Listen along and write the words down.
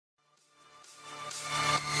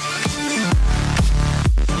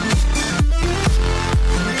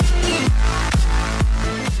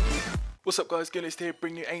What's up guys, Gillis here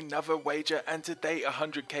bringing you another wager, and today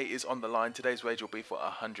 100k is on the line. Today's wager will be for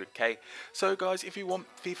 100k. So guys, if you want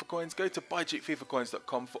FIFA coins, go to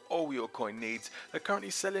buycheapfifacoins.com for all your coin needs. They're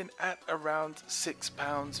currently selling at around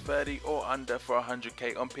 £6.30 or under for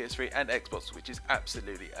 100k on PS3 and Xbox, which is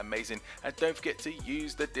absolutely amazing. And don't forget to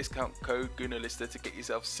use the discount code GUNALISTA to get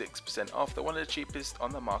yourself 6% off. They're one of the cheapest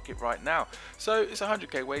on the market right now. So it's a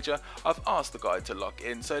 100k wager. I've asked the guy to lock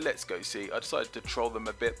in, so let's go see. I decided to troll them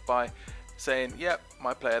a bit by saying, yep,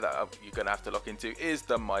 my player that you're going to have to lock into is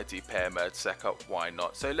the mighty pair Mertesacker, why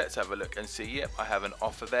not? So let's have a look and see. Yep, I have an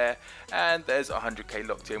offer there, and there's 100k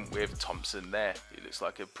locked in with Thompson there. He looks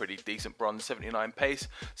like a pretty decent bronze, 79 pace.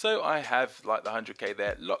 So I have like the 100k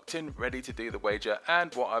there locked in, ready to do the wager.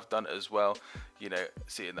 And what I've done as well, you know,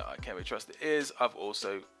 seeing that I can't be trusted, is I've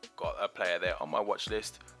also got a player there on my watch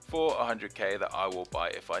list for 100k that I will buy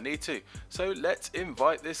if I need to. So let's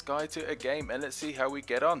invite this guy to a game and let's see how we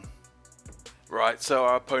get on. Right, so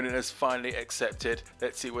our opponent has finally accepted.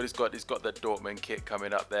 Let's see what he's got. He's got the Dortmund kit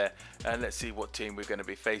coming up there, and let's see what team we're going to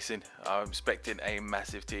be facing. I'm expecting a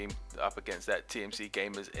massive team up against that TMC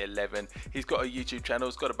Gamers 11. He's got a YouTube channel.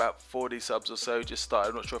 He's got about 40 subs or so. Just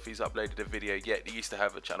started. I'm not sure if he's uploaded a video yet. He used to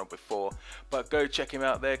have a channel before, but go check him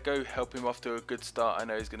out there. Go help him off to a good start. I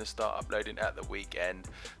know he's going to start uploading at the weekend,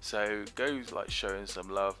 so go like showing some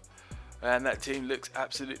love. And that team looks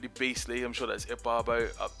absolutely beastly. I'm sure that's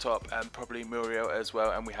Ibarbo up top and probably Muriel as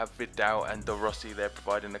well. And we have Vidal and De Rossi there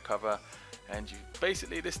providing the cover. And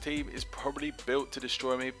basically this team is probably built to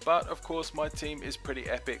destroy me. But of course my team is pretty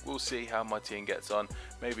epic. We'll see how my team gets on.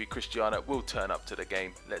 Maybe Cristiano will turn up to the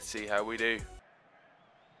game. Let's see how we do.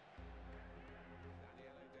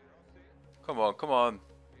 Come on, come on.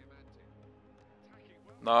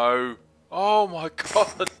 No. Oh my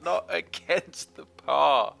god, not against the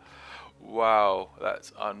par. Wow,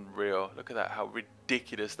 that's unreal. Look at that, how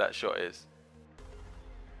ridiculous that shot is.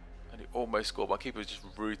 And he almost scored. My keeper was just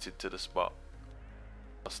rooted to the spot.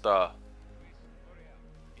 A star.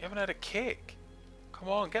 You haven't had a kick. Come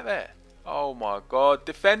on, get there. Oh my god,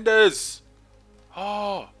 defenders.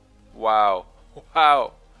 Oh, wow.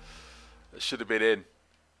 Wow. That should have been in.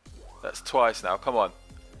 That's twice now, come on.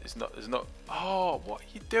 It's not. Oh, what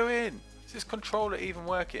are you doing? Is this controller even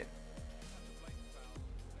working?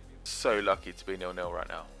 So lucky to be 0-0 right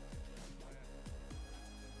now.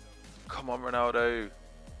 Come on, Ronaldo.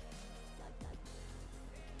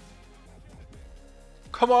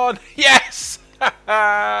 Come on. Yes.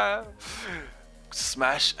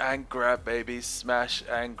 Smash and grab, baby. Smash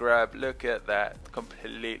and grab. Look at that.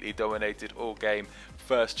 Completely dominated all game.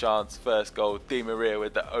 First chance, first goal. Di Maria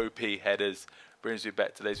with the OP headers. Brings me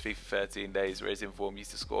back to those FIFA 13 days where his inform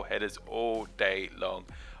used to score headers all day long.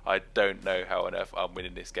 I don't know how on earth I'm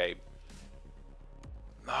winning this game.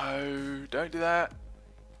 No, don't do that.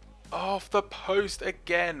 Off the post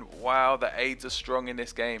again. Wow, the aids are strong in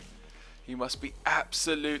this game. He must be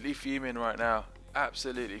absolutely fuming right now.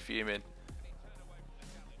 Absolutely fuming.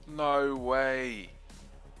 No way.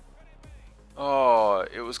 Oh,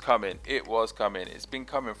 it was coming. It was coming. It's been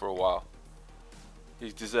coming for a while.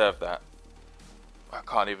 He's deserved that. I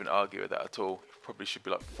can't even argue with that at all. Probably should be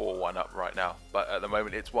like 4-1 up right now. But at the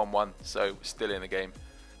moment it's 1-1, so we're still in the game.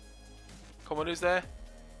 Come on, who's there?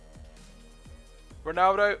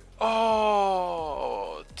 Ronaldo.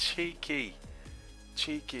 Oh, cheeky.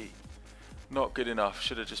 Cheeky. Not good enough.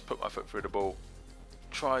 Should have just put my foot through the ball.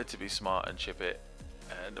 Tried to be smart and chip it.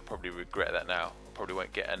 And I probably regret that now. Probably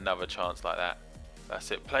won't get another chance like that. That's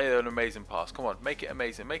it. Play an amazing pass. Come on, make it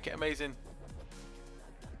amazing. Make it amazing.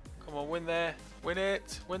 Come on, win there. Win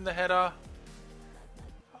it. Win the header.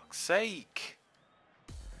 Fuck's sake.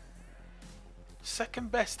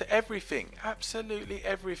 Second best to everything. Absolutely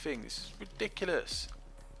everything. This is ridiculous.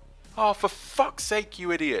 Oh, for fuck's sake,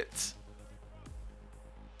 you idiots.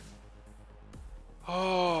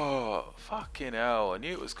 Oh, fucking hell. I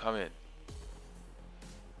knew it was coming.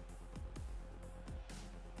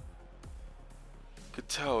 Could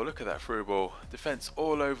tell. Look at that through ball. Defense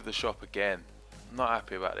all over the shop again. I'm not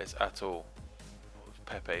happy about this at all. What's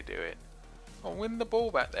Pepe doing? Oh, win the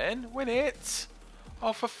ball back then. Win it.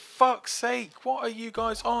 Oh, for fuck's sake. What are you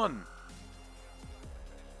guys on?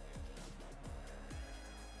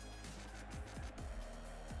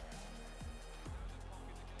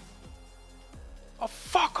 Oh,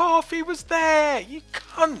 fuck off. He was there. You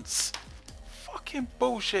cunts. Fucking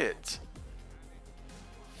bullshit.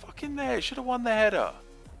 Fucking there. Should have won the header.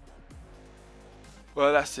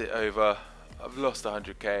 Well, that's it over. I've lost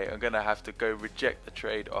 100k. I'm going to have to go reject the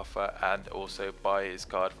trade offer and also buy his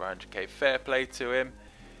card for 100k. Fair play to him.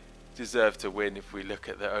 Deserved to win if we look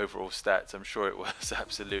at the overall stats. I'm sure it was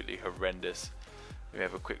absolutely horrendous. Let me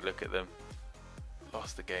have a quick look at them.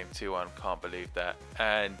 Lost the game 2-1, can't believe that.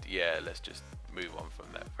 And yeah, let's just move on from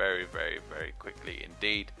that very quickly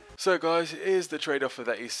indeed. So guys, here's the trade offer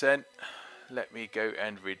that he sent. Let me go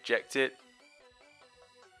and reject it.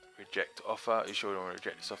 Reject offer. Are you sure you don't want to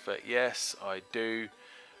reject this offer? Yes, I do.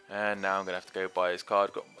 And now I'm gonna have to go buy his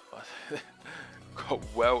card. Got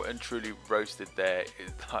well and truly roasted there.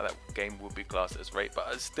 That game would be classed as rape,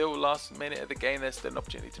 but still, last minute of the game, there's still an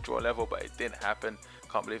opportunity to draw a level, but it didn't happen.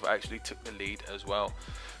 Can't believe I actually took the lead as well.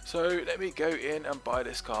 So let me go in and buy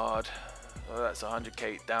this card. Oh, that's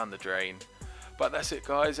 100k down the drain. But that's it,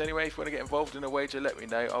 guys. Anyway, if you want to get involved in a wager, let me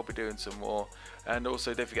know. I'll be doing some more. And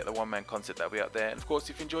also, don't forget the one-man concert that'll be up there. And of course,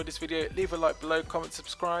 if you enjoyed this video, leave a like below, comment,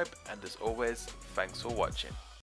 subscribe. And as always, thanks for watching.